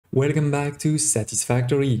Welcome back to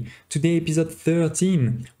Satisfactory. Today episode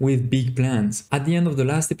 13 with big plans. At the end of the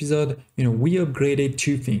last episode, we upgraded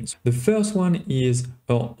two things. The first one is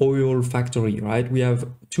our oil factory, right? We have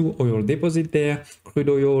two oil deposits there, crude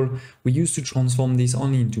oil. We used to transform this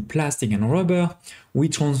only into plastic and rubber. We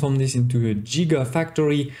transformed this into a giga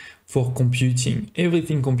factory for computing,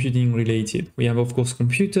 everything computing related. We have, of course,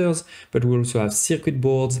 computers, but we also have circuit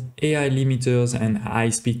boards, AI limiters, and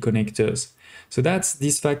high-speed connectors. So that's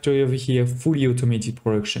this factory over here, fully automated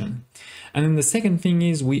production. And then the second thing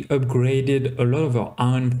is we upgraded a lot of our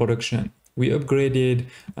iron production. We upgraded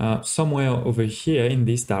somewhere over here in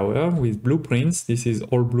this tower with blueprints. This is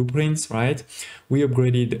all blueprints, right? We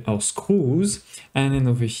upgraded our screws. And then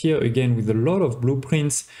over here, again, with a lot of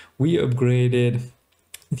blueprints, we upgraded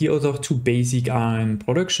the other two basic iron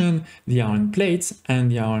production, the iron plates and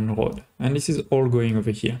the iron rod. And this is all going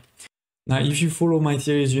over here. Now, if you follow my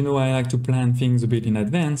series, you know I like to plan things a bit in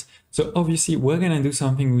advance. So obviously we're gonna do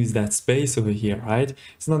something with that space over here, right?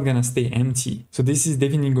 It's not gonna stay empty. So this is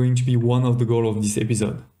definitely going to be one of the goals of this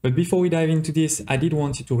episode. But before we dive into this, I did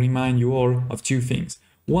want to remind you all of two things.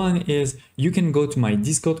 One is you can go to my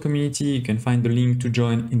Discord community. You can find the link to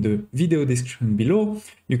join in the video description below.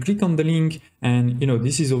 You click on the link and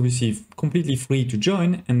this is obviously completely free to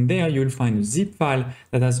join. And there you'll find a zip file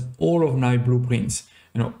that has all of my blueprints.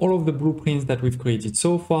 All of the blueprints that we've created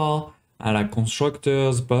so far, like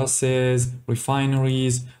constructors, buses,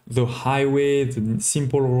 refineries, the highway, the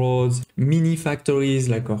simple roads, mini factories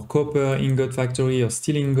like our copper ingot factory or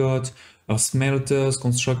steel ingot, our smelters,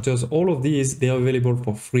 constructors, all of these, they're available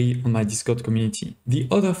for free on my Discord community. The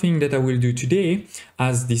other thing that I will do today,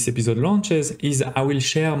 as this episode launches, is I will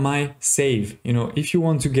share my save. If you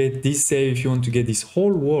want to get this save, if you want to get this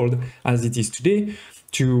whole world as it is today,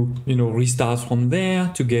 to restart from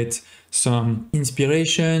there, to get some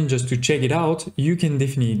inspiration, just to check it out, you can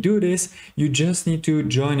definitely do this. You just need to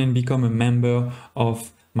join and become a member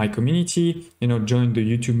of my community, join the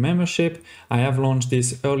YouTube membership. I have launched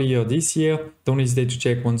this earlier this year. Don't hesitate to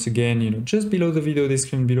check once again, just below the video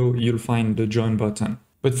description below, you'll find the join button.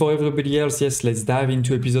 But for everybody else, yes, let's dive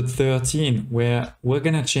into episode 13, where we're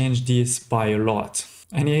gonna change this by a lot.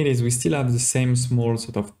 And here it is, we still have the same small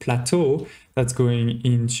sort of plateau that's going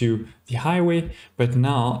into the highway, but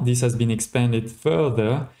now this has been expanded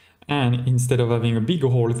further. And instead of having a big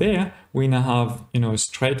hole there, we now have, a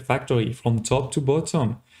straight factory from top to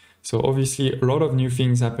bottom. So obviously a lot of new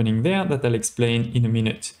things happening there that I'll explain in a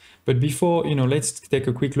minute. But before, let's take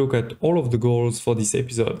a quick look at all of the goals for this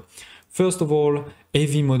episode. First of all,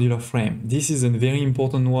 heavy modular frame. This is a very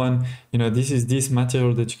important one. This is this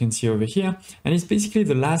material that you can see over here. And it's basically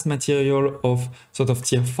the last material of sort of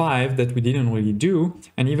tier 5 that we didn't really do.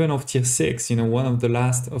 And even of tier 6, one of the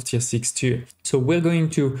last of tier 6 too. So we're going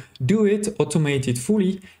to do it, automate it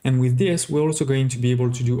fully. And with this, we're also going to be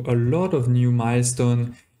able to do a lot of new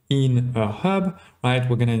milestones in a hub, right?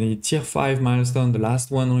 We're gonna need tier 5 milestone, the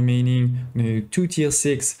last one remaining. We're gonna do 2 tier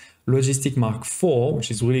 6. Logistic Mark 4,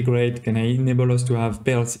 which is really great, can enable us to have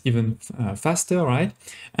belts even faster, right?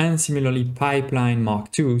 And similarly, Pipeline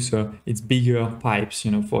Mark 2, so it's bigger pipes,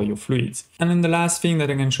 for your fluids. And then the last thing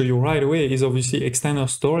that I can show you right away is obviously extend our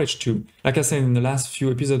storage too. Like I said, in the last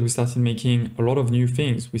few episodes, we started making a lot of new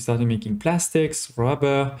things. We started making plastics,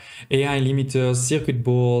 rubber, AI limiters, circuit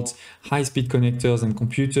boards, high-speed connectors, and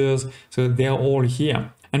computers. So they're all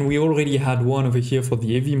here. And we already had one over here for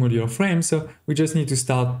the heavy modular frame, so we just need to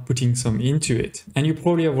start putting some into it. And you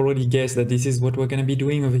probably have already guessed that this is what we're going to be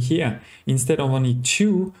doing over here. Instead of only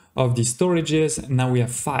 2 of these storages, now we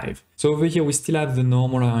have 5. So over here we still have the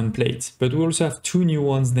normal iron plate, but we also have 2 new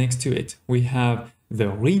ones next to it. We have the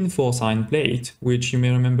reinforced iron plate, which you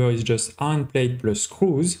may remember is just iron plate plus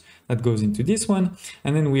screws that goes into this one.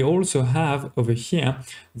 And then we also have over here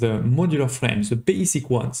the modular frames, the basic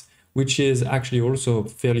ones, which is actually also a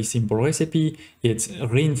fairly simple recipe. It's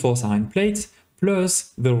reinforced iron plates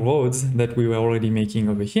plus the rods that we were already making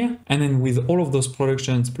over here. And then with all of those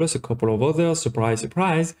productions plus a couple of others, surprise,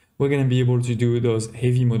 surprise, we're gonna be able to do those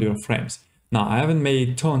heavy modular frames. Now, I haven't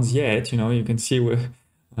made tons yet, you can see we're,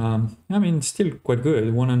 still quite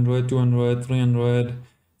good. 100, 200, 300,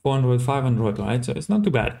 400, 500, right? So it's not too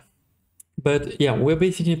bad. But yeah, we're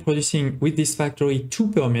basically producing with this factory 2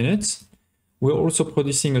 per minute. We're also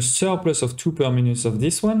producing a surplus of 2 per minute of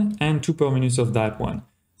this one and 2 per minute of that one.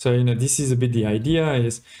 So, this is a bit the idea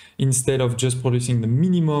is instead of just producing the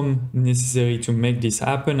minimum necessary to make this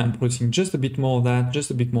happen, I'm producing just a bit more of that,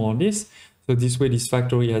 just a bit more of this. So this way, this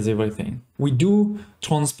factory has everything. We do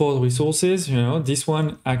transport resources, this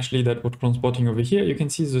one actually that we're transporting over here, you can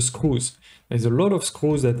see the screws. There's a lot of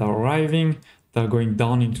screws that are arriving that are going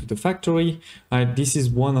down into the factory. This is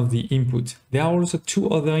one of the inputs. There are also two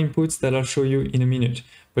other inputs that I'll show you in a minute.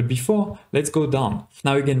 But before, let's go down.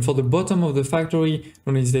 Now again, for the bottom of the factory,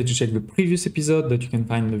 don't hesitate to check the previous episode that you can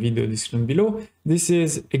find in the video description below. This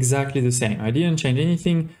is exactly the same. I didn't change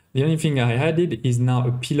anything. The only thing I added is now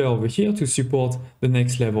a pillar over here to support the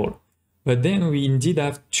next level. But then we indeed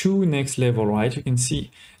have two next level, right? You can see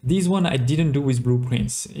this one I didn't do with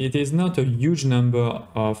blueprints. It is not a huge number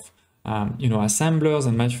of assemblers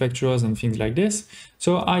and manufacturers and things like this.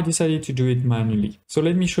 So I decided to do it manually. So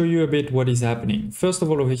let me show you a bit what is happening. First of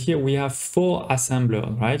all, over here, we have 4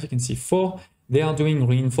 assemblers, right? You can see 4, they are doing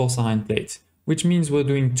reinforced iron plates, which means we're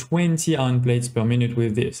doing 20 iron plates per minute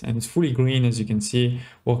with this. And it's fully green, as you can see,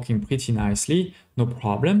 working pretty nicely, no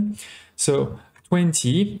problem. So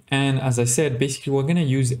 20, and as I said, basically we're gonna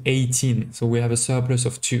use 18. So we have a surplus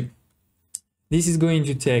of 2. This is going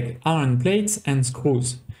to take iron plates and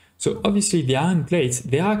screws. So obviously the iron plates,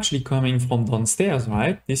 they're actually coming from downstairs,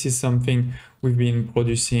 right? This is something we've been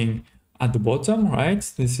producing at the bottom, right?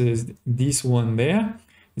 This is this one there.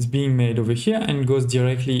 It's being made over here and goes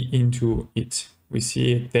directly into it. We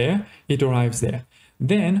see it there, it arrives there.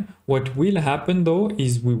 Then what will happen though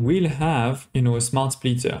is we will have, a smart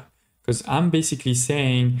splitter. Because I'm basically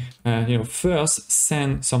saying, first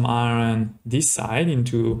send some iron this side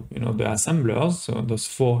into, the assemblers, so those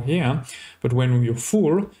 4 here. But when you're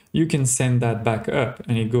full, you can send that back up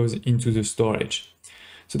and it goes into the storage.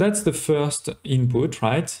 So that's the first input,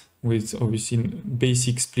 right? With obviously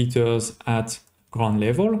basic splitters at ground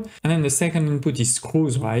level. And then the second input is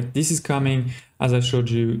screws, right? This is coming, as I showed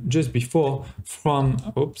you just before, from,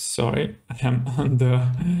 oops, sorry, I am on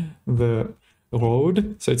the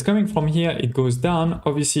road. So it's coming from here, it goes down.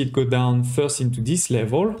 Obviously it goes down first into this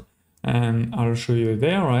level, and I'll show you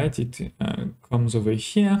there, right? It comes over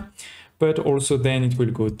here, but also then it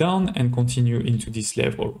will go down and continue into this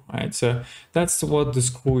level, right? So that's what the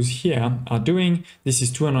screws here are doing. This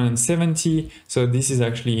is 270, so this is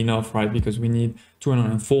actually enough, right? Because we need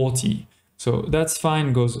 240. So that's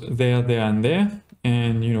fine, goes there, there, and there.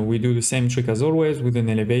 And we do the same trick as always with an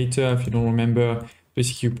elevator. If you don't remember,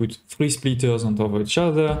 basically you put 3 splitters on top of each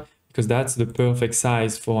other because that's the perfect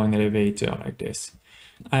size for an elevator like this.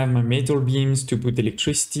 I have my metal beams to put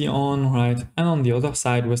electricity on, right? And on the other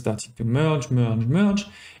side, we're starting to merge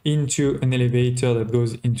into an elevator that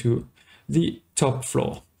goes into the top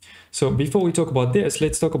floor. So before we talk about this,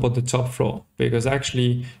 let's talk about the top floor, because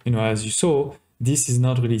actually, as you saw, this is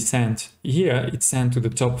not really sent here, it's sent to the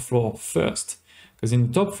top floor first. Because in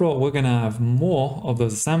the top floor, we're gonna have more of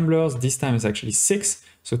those assemblers. This time it's actually 6,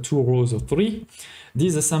 so 2 rows of 3.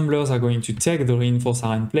 These assemblers are going to take the reinforced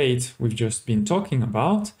iron plate we've just been talking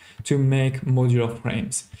about to make modular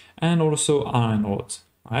frames and also iron rods,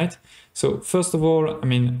 right? So first of all,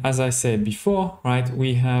 as I said before, right,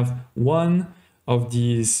 we have one of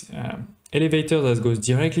these elevators that goes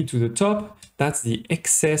directly to the top. That's the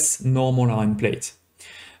excess normal iron plate.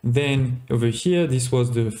 Then over here, this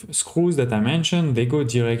was the screws that I mentioned. They go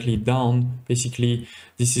directly down. Basically,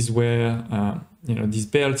 this is where, this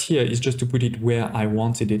belt here is just to put it where I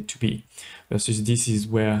wanted it to be, versus this is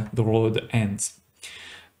where the road ends.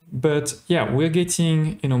 But yeah, we're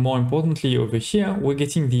getting, more importantly over here, we're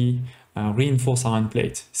getting the reinforced iron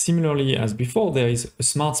plate. Similarly as before, there is a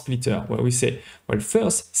smart splitter where we say, well,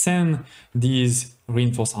 first send these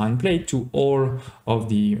reinforced iron plate to all of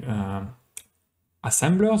the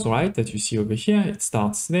assemblers, right, that you see over here. It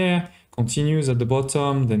starts there, continues at the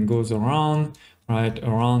bottom, then goes around, right,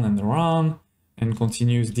 around and around, and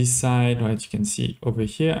continues this side, right, you can see over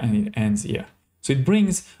here, and it ends here. So it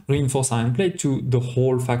brings reinforced iron plate to the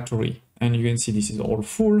whole factory, and you can see this is all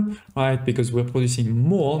full, right, because we're producing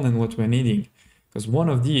more than what we're needing, because one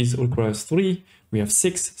of these requires 3, we have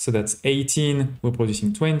 6, so that's 18, we're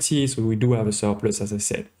producing 20, so we do have a surplus, as I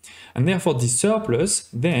said. And therefore this surplus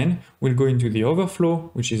then will go into the overflow,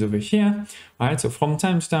 which is over here, right? So from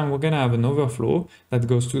time to time, we're gonna have an overflow that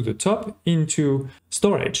goes to the top into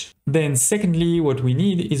storage. Then secondly, what we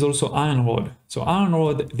need is also iron rod. So iron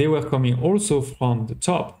rod, they were coming also from the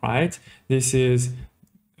top, right? This is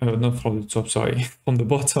not from the top, sorry, from the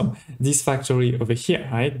bottom, this factory over here,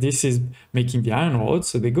 right? This is making the iron rods.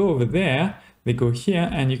 So they go over there, they go here,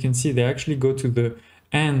 and you can see they actually go to the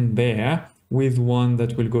end there with one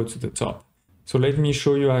that will go to the top. So let me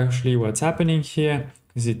show you actually what's happening here,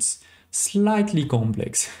 because it's slightly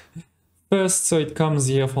complex. First, so it comes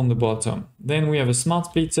here from the bottom. Then we have a smart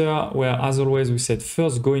splitter where, as always, we said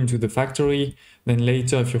first go into the factory. Then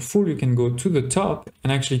later, if you're full, you can go to the top.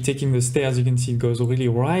 And actually taking the stairs, you can see it goes really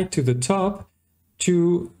right to the top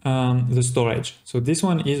to the storage. So this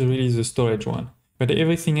one is really the storage one. but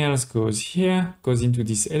everything else goes here, goes into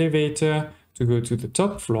this elevator to go to the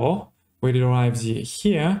top floor, where it arrives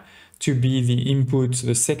here to be the input,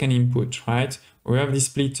 the second input, right? We have this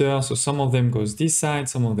splitter, so some of them goes this side,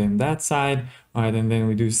 some of them that side, right? And then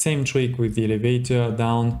we do the same trick with the elevator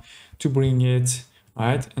down to bring it,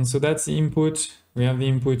 right? And so that's the input. We have the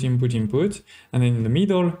input, input, input, and then in the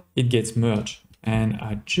middle, it gets merged. And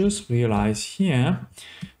I just realized here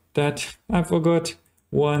that I forgot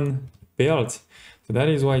one belt. So that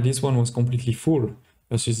is why this one was completely full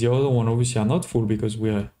versus the other one obviously are not full because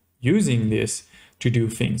we're using this to do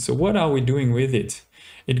things. So what are we doing with it?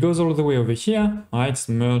 It goes all the way over here, right? It's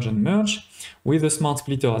merge and merge. With a smart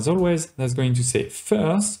splitter, as always, that's going to say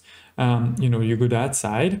first, you go that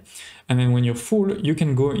side, and then when you're full, you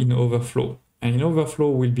can go in overflow. And in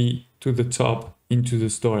overflow will be to the top into the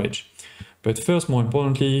storage. But first, more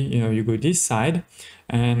importantly, you go this side,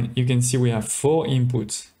 and you can see we have 4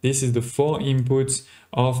 inputs. This is the 4 inputs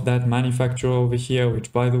of that manufacturer over here,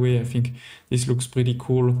 which, by the way, I think this looks pretty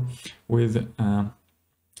cool with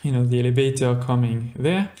the elevator coming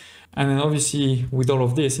there. And then obviously with all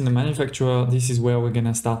of this in the manufacturer, this is where we're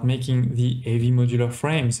gonna start making the heavy modular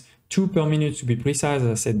frames, 2 per minute to be precise, as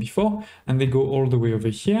I said before, and they go all the way over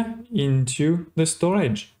here into the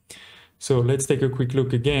storage. So let's take a quick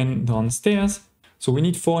look again downstairs. So we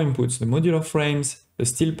need 4 inputs, the modular frames, the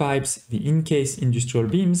steel pipes, the in-case industrial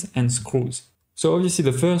beams, and screws. So obviously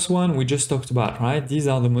the first one we just talked about, right? These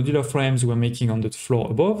are the modular frames we're making on the floor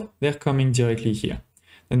above. They're coming directly here.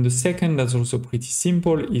 And the second, that's also pretty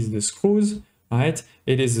simple, is the screws, right?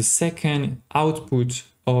 It is the second output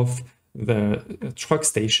of the truck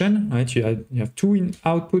station, right? You have 2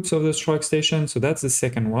 outputs of the truck station. So that's the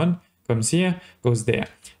second one, comes here, goes there.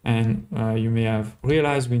 And you may have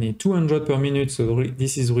realized we need 200 per minute. So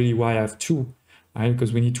this is really why I have 2, right?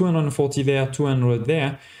 Because we need 240 there, 200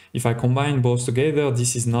 there. If I combine both together,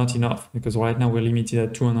 this is not enough because right now we're limited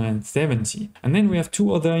at 270. And then we have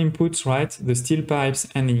 2 other inputs, right? The steel pipes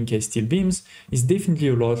and the in-case steel beams is definitely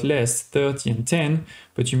a lot less, 30 and 10.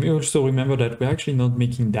 But you may also remember that we're actually not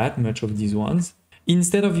making that much of these ones.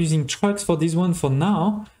 Instead of using trucks for this one for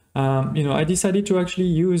now, I decided to actually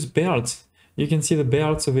use belts. You can see the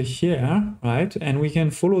belts over here, right? And we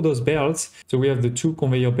can follow those belts. So we have the 2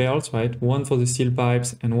 conveyor belts, right? One for the steel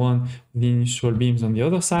pipes and one for the industrial beams on the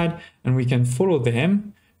other side. And we can follow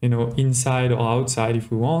them, inside or outside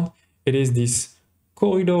if we want. It is this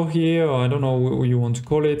corridor here, or I don't know what you want to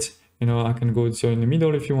call it. I can go in the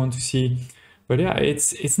middle if you want to see. But yeah,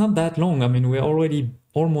 it's not that long. I mean, we're already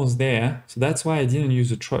almost there. So that's why I didn't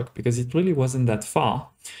use a truck, because it really wasn't that far.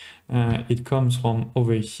 It comes from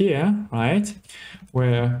over here, right?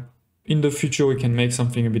 Where in the future we can make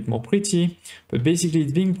something a bit more pretty, but basically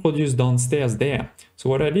it's being produced downstairs there. So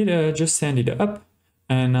what I did, I just send it up,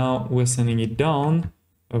 and now we're sending it down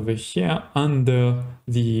over here under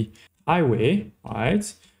the highway, right?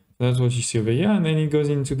 That's what you see over here, and then it goes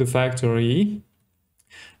into the factory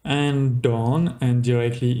and down and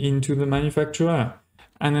directly into the manufacturer.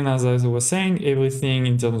 And then as I was saying, everything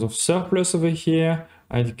in terms of surplus over here,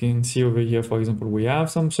 you can see over here, for example, we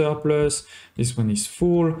have some surplus. This one is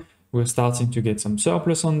full. We're starting to get some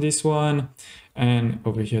surplus on this one. And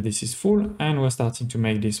over here, this is full. And we're starting to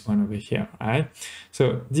make this one over here, right?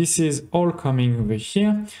 So this is all coming over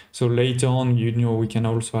here. So later on, we can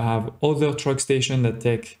also have other truck stations that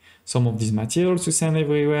take some of these materials to send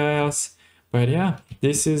everywhere else. But yeah,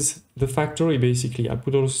 this is the factory basically. I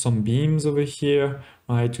put also some beams over here,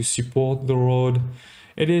 right, to support the road.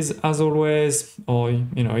 It is, as always, or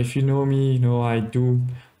if you know me, I do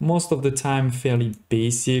most of the time fairly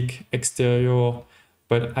basic exterior,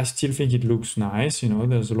 but I still think it looks nice.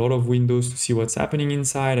 There's a lot of windows to see what's happening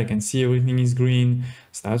inside. I can see everything is green,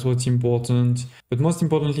 so that's what's important. But most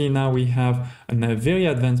importantly, now we have a very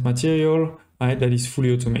advanced material, right, that is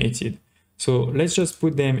fully automated. So let's just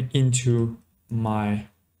put them into my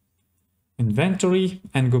inventory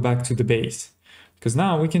and go back to the base, because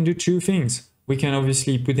now we can do 2 things. We can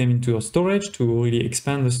obviously put them into our storage to really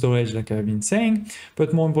expand the storage like I've been saying,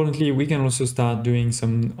 but more importantly, we can also start doing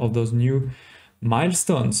some of those new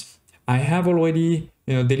milestones. I have already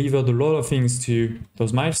delivered a lot of things to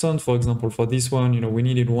those milestones. For example, for this one, we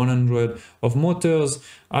needed 100 of motors.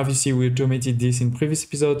 Obviously, we automated this in previous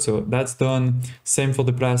episodes, so that's done. Same for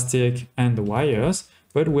the plastic and the wires,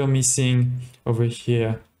 but we're missing over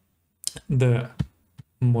here the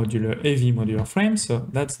heavy modular frame, so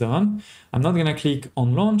that's done. I'm not gonna click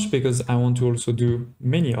on launch because I want to also do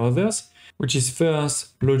many others, which is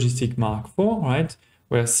first logistic Mark IV, right?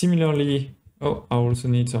 Where similarly, I also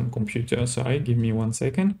need some computer. Sorry, give me 1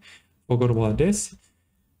 second. Forgot about this.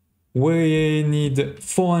 We need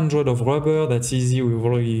 400 of rubber. That's easy. We've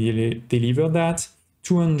already delivered that.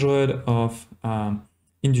 200 of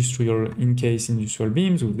industrial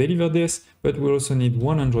beams. We've delivered this, but we also need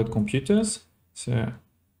 100 computers. So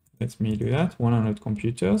let me do that. 100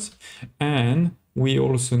 computers. And we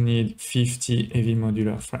also need 50 heavy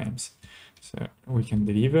modular frames. So we can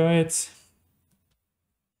deliver it.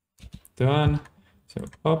 Done. So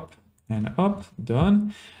up and up.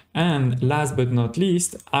 Done. And last but not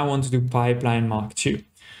least, I want to do pipeline Mark II,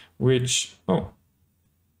 which,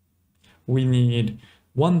 we need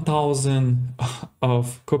 1000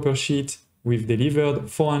 of copper sheet we've delivered,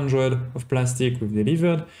 400 of plastic we've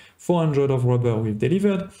delivered, 400 of rubber we've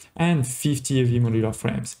delivered, and 50 heavy modular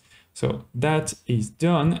frames. So that is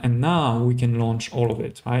done, and now we can launch all of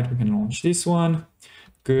it, right? We can launch this one.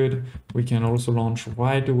 Good. We can also launch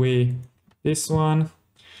right away this one.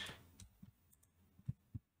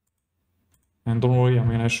 And don't worry, I'm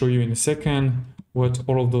going to show you in a second what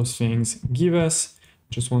all of those things give us.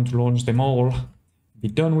 Just want to launch them all, be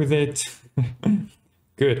done with it.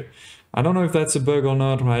 Good. I don't know if that's a bug or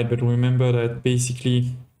not, right? But remember that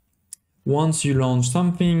basically, once you launch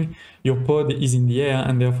something, your pod is in the air,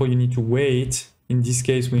 and therefore you need to wait. In this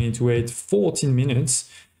case, we need to wait 14 minutes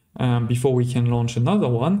before we can launch another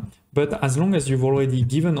one. But as long as you've already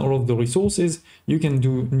given all of the resources, you can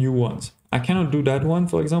do new ones. I cannot do that one,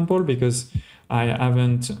 for example, because I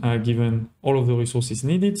haven't given all of the resources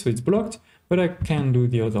needed, so it's blocked, but I can do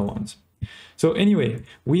the other ones. So anyway,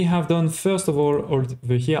 we have done, first of all,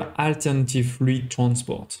 over here, alternative fluid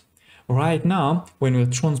transport. Right now, when we're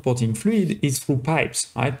transporting fluid, it's through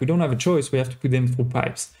pipes, right? We don't have a choice, we have to put them through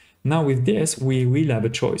pipes. Now with this, we will have a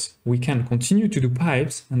choice. We can continue to do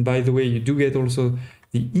pipes, and by the way, you do get also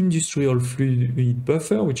the industrial fluid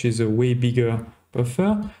buffer, which is a way bigger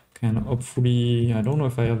buffer. Can hopefully, I don't know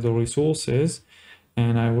if I have the resources,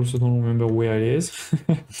 and I also don't remember where it is.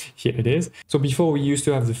 Here it is. So before we used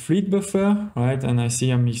to have the fluid buffer, right? And I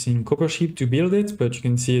see I'm missing copper sheet to build it, but you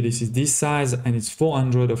can see this is this size and it's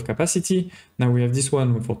 400 of capacity. Now we have this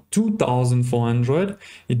one for 2400.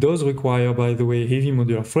 It does require, by the way, heavy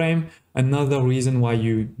modular frame. Another reason why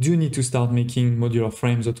you do need to start making modular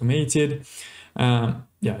frames automated.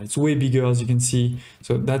 Yeah, it's way bigger, as you can see,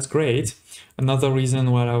 so that's great. Another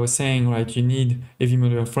reason why I was saying, right, you need heavy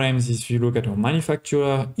modular frames is if you look at our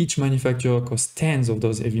manufacturer, each manufacturer costs tens of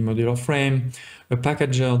those heavy modular frame. A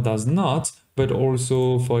packager does not, but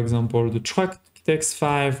also, for example, the truck takes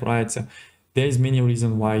 5, right? So there is many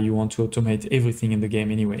reasons why you want to automate everything in the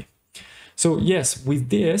game anyway. So yes,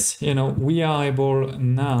 with this, we are able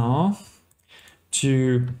now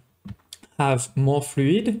to have more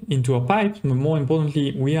fluid into our pipe, but more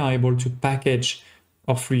importantly, we are able to package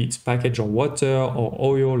our fluids, package our water or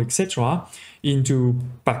oil, etc., into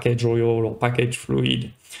packaged oil or packaged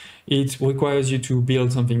fluid. It requires you to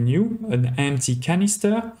build something new, an empty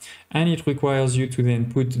canister, and it requires you to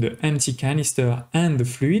then put the empty canister and the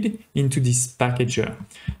fluid into this packager.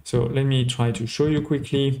 So let me try to show you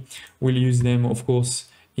quickly. We'll use them, of course,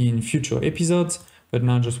 in future episodes, but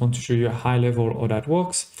now I just want to show you a high level how that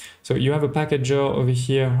works. So you have a packager over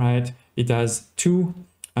here, right? It has 2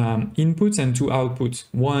 inputs and 2 outputs.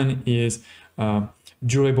 One is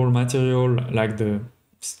durable material like the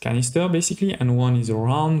canister basically, and one is a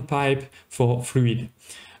round pipe for fluid.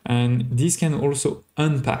 And this can also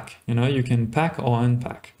unpack, you can pack or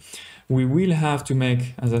unpack. We will have to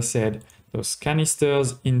make, as I said, those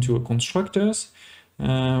canisters into constructors.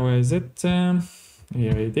 Where is it?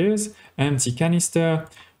 Here it is, empty canister,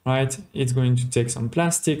 right? It's going to take some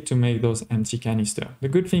plastic to make those empty canister. The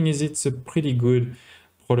good thing is it's a pretty good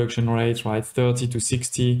production rate, right? 30 to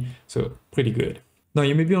 60, so pretty good. Now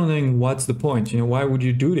you may be wondering, what's the point? Why would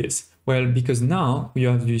you do this? Well, because now you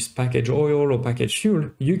have this packaged oil or packaged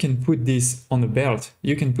fuel, you can put this on a belt,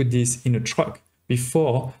 you can put this in a truck.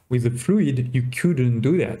 Before, with the fluid, you couldn't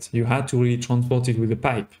do that. You had to really transport it with a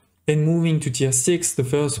pipe. Then moving to tier 6, the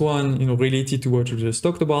first one, related to what we just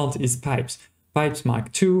talked about is pipes. Pipes Mark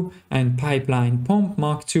II and pipeline pump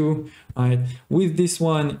Mark II, right? With this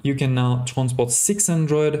one, you can now transport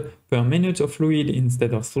 600 per minute of fluid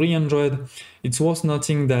instead of 300. It's worth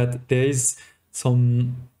noting that there is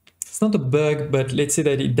some, it's not a bug, but let's say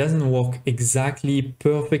that it doesn't work exactly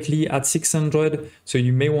perfectly at 600. So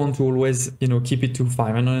you may want to always, keep it to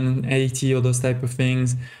 580 or those type of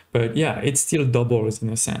things. But yeah, it still doubles in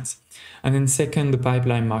a sense. And then second, the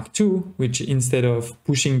pipeline Mark II, which instead of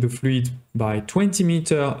pushing the fluid by 20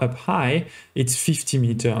 meter up high, it's 50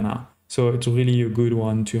 meter now. So it's really a good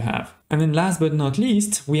one to have. And then last but not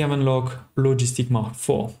least, we have unlocked Logistic Mark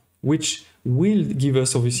IV. which will give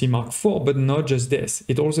us obviously Mark 4, but not just this.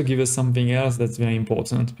 It also gives us something else that's very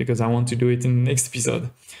important because I want to do it in the next episode.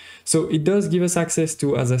 So it does give us access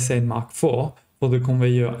to, as I said, Mark 4 for the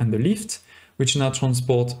conveyor and the lift, which now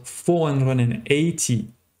transport 480.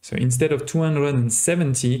 So instead of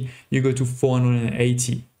 270, you go to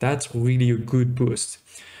 480. That's really a good boost.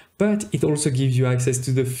 But it also gives you access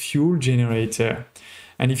to the fuel generator.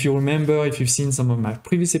 And if you remember, if you've seen some of my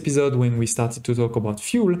previous episodes when we started to talk about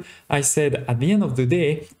fuel, I said at the end of the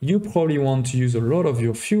day, you probably want to use a lot of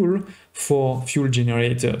your fuel for fuel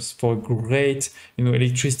generators, for great,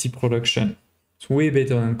 electricity production. It's way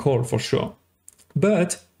better than coal for sure.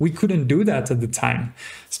 But we couldn't do that at the time.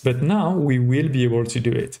 But now we will be able to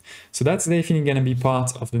do it. So that's definitely going to be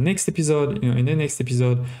part of the next episode. In the next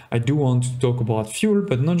episode, I do want to talk about fuel,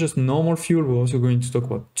 but not just normal fuel. We're also going to talk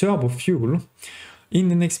about turbo fuel. In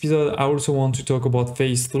the next episode, I also want to talk about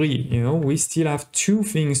phase 3. We still have 2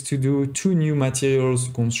 things to do, 2 new materials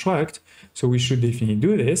to construct. So we should definitely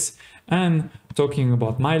do this. And talking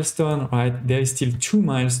about milestone, right? There is still 2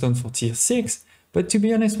 milestones for tier 6. But to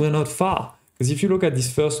be honest, we're not far. Because if you look at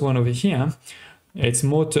this first one over here, it's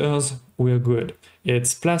motors, we're good.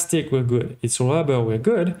 It's plastic, we're good. It's rubber, we're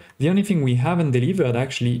good. The only thing we haven't delivered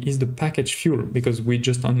actually is the packaged fuel because we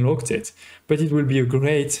just unlocked it. But it will be a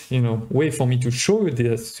great, way for me to show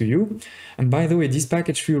this to you. And by the way, this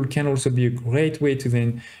packaged fuel can also be a great way to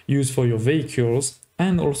then use for your vehicles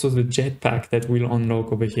and also the jetpack that we'll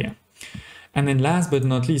unlock over here. And then last but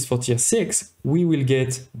not least, for tier 6, we will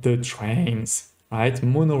get the trains. Right,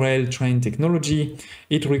 monorail train technology.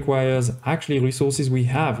 It requires actually resources we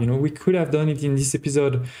have. We could have done it in this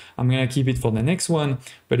episode. I'm gonna keep it for the next one,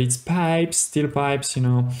 but it's pipes, steel pipes,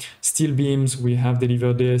 steel beams. We have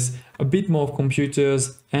delivered this, a bit more of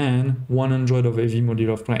computers, and 100 of heavy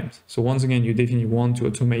modular frames. So once again, you definitely want to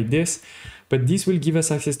automate this, but this will give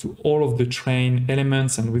us access to all of the train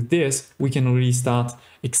elements, and with this, we can really start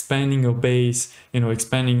expanding our base,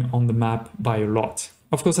 expanding on the map by a lot.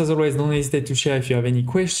 Of course, as always, don't hesitate to share if you have any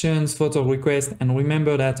questions, photo requests, and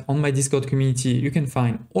remember that on my Discord community, you can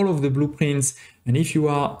find all of the blueprints. And if you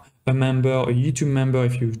are a member, a YouTube member,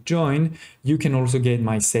 if you've joined, you can also get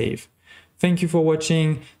my save. Thank you for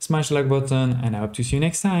watching, smash the like button, and I hope to see you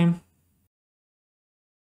next time.